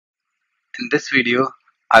In this video,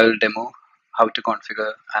 I will demo how to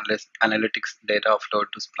configure analytics data offload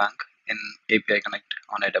to Splunk in APIConnect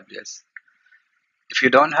on AWS. If you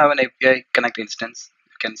don't have an APIConnect instance,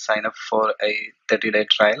 you can sign up for a 30-day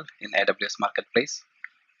trial in AWS Marketplace.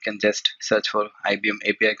 You can just search for IBM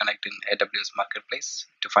APIConnect in AWS Marketplace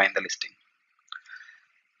to find the listing.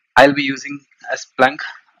 I'll be using a Splunk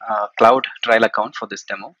cloud trial account for this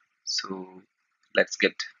demo. So let's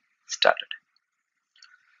get started.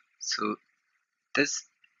 So this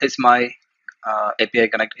is my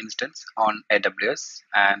APIConnect instance on AWS,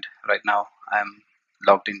 and right now I'm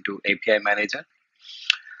logged into API Manager.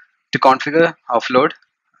 To configure offload,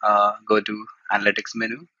 go to Analytics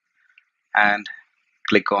menu and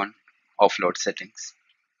click on Offload Settings.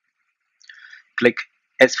 Click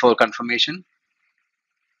S for confirmation.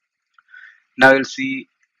 Now you'll see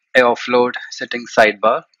a offload settings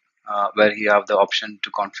sidebar where you have the option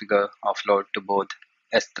to configure offload to both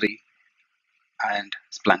S3 and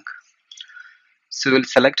Splunk. So we'll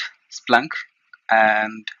select Splunk,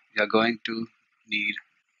 and we are going to need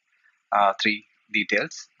three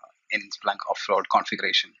details in Splunk offload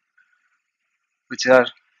configuration, which are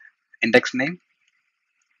index name,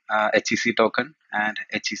 HEC token, and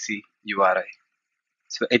HEC URI.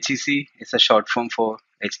 So HEC is a short form for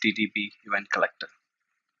HTTP event collector.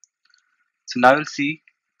 So now we'll see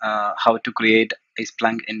how to create a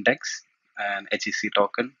Splunk index and HEC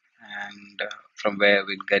token, and from where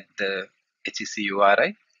we'll get the HEC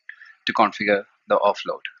URI to configure the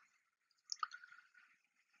offload.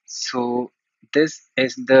 So this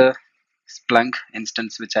is the Splunk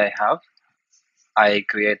instance which I have. I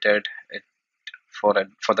created it for the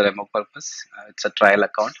demo purpose. It's a trial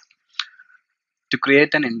account. To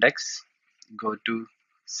create an index, go to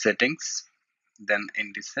settings, then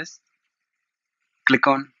indices. Click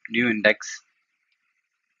on new index.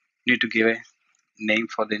 Need to give a name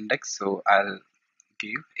for the index, so I'll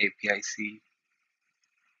give APIC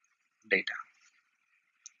data.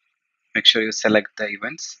 Make sure you select the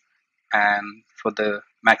events, and for the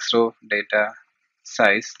max row data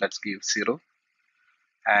size, let's give 0,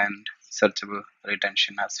 and searchable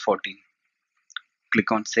retention as 14.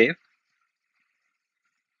 Click on save.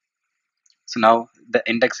 So now the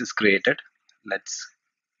index is created. Let's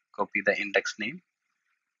copy the index name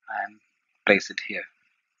and place it here.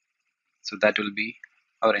 So that will be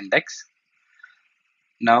our index.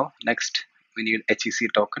 Now next we need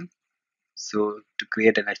HEC token. So to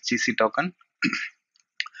create an HEC token,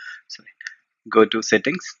 go to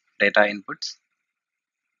settings, data inputs,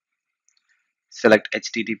 select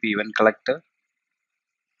HTTP event collector,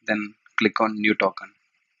 then click on new token.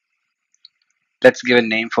 Let's give a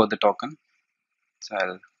name for the token. So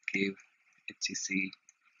I'll give HEC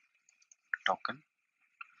token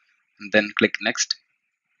and then click next.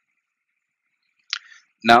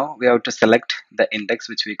 Now we have to select the index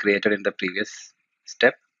which we created in the previous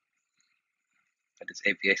step, that is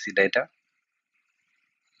APIC data.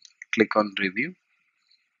 Click on review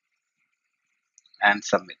and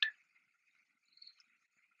submit.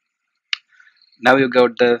 Now you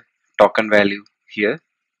got the token value here.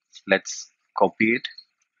 Let's copy it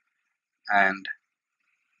and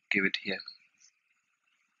give it here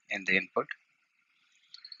in the input.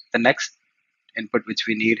 The next input which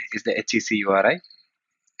we need is the HEC URI.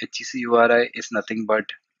 HEC URI is nothing but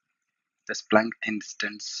the Splunk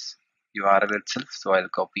instance URL itself. So I'll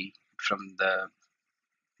copy it from the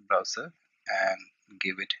browser and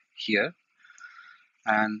give it here.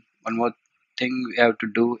 And one more thing we have to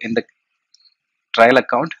do in the trial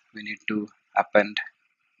account, we need to append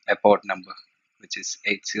a port number, which is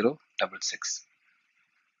 8066.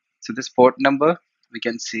 So this port number, we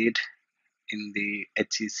can see it in the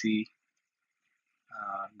HEC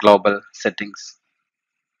global settings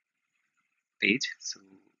page. So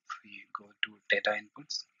if we go to data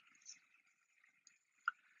inputs,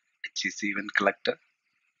 HEC event collector,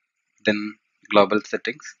 then global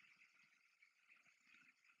settings.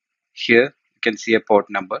 Here you can see a port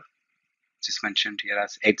number which is mentioned here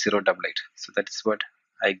as 8088. So that is what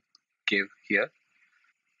I gave here.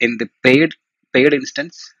 In the paid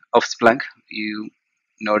instance of Splunk, you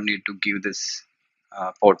no need to give this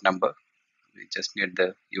port number. We just need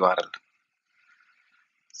the URL.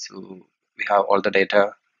 So we have all the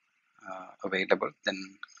data available.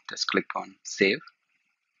 Then just click on save.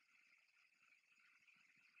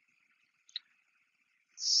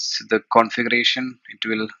 So the configuration, it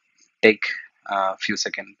will take a few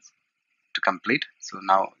seconds to complete. So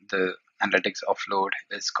now the analytics offload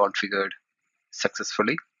is configured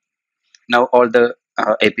successfully. Now all the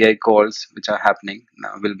API calls which are happening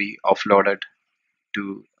now will be offloaded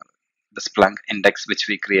to the Splunk index which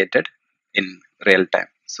we created in real time.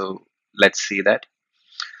 So let's see that.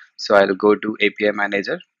 So I'll go to API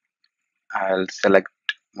manager. I'll select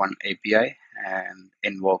one API and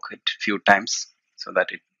invoke it few times so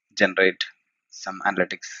that it generate some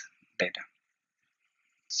analytics data.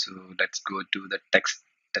 So let's go to the text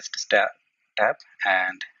test tab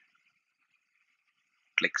and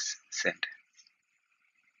clicks send.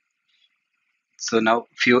 So now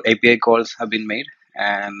few API calls have been made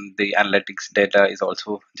and the analytics data is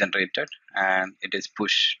also generated and it is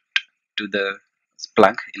pushed to the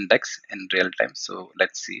Splunk index in real time. So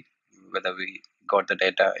let's see whether we got the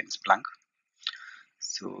data in Splunk.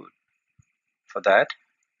 So for that,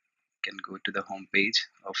 you can go to the home page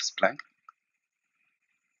of Splunk.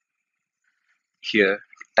 Here,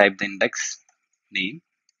 type the index name,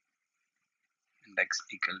 index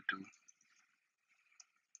equal to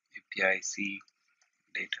APIC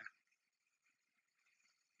data.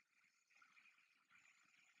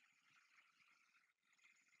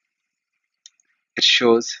 It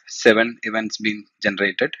shows 7 events being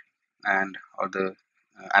generated and all the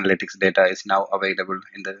analytics data is now available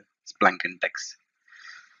in the Splunk index.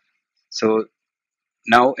 So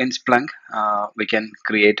now in Splunk, we can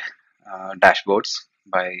create dashboards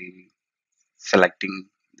by selecting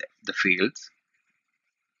the fields.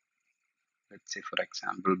 Let's say, for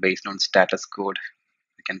example, based on status code,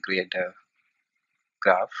 we can create a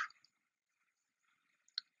graph.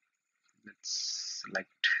 Let's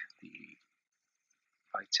select the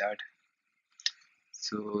pie chart.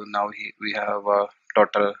 So now we have a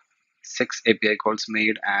total 6 API calls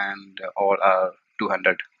made and all are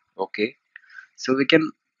 200. Okay. So we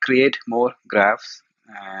can create more graphs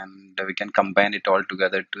and we can combine it all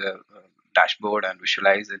together to a dashboard and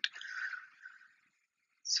visualize it.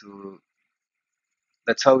 So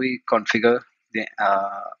that's how we configure the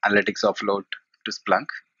analytics offload to Splunk.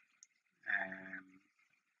 And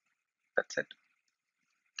that's it.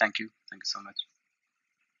 Thank you. Thank you so much.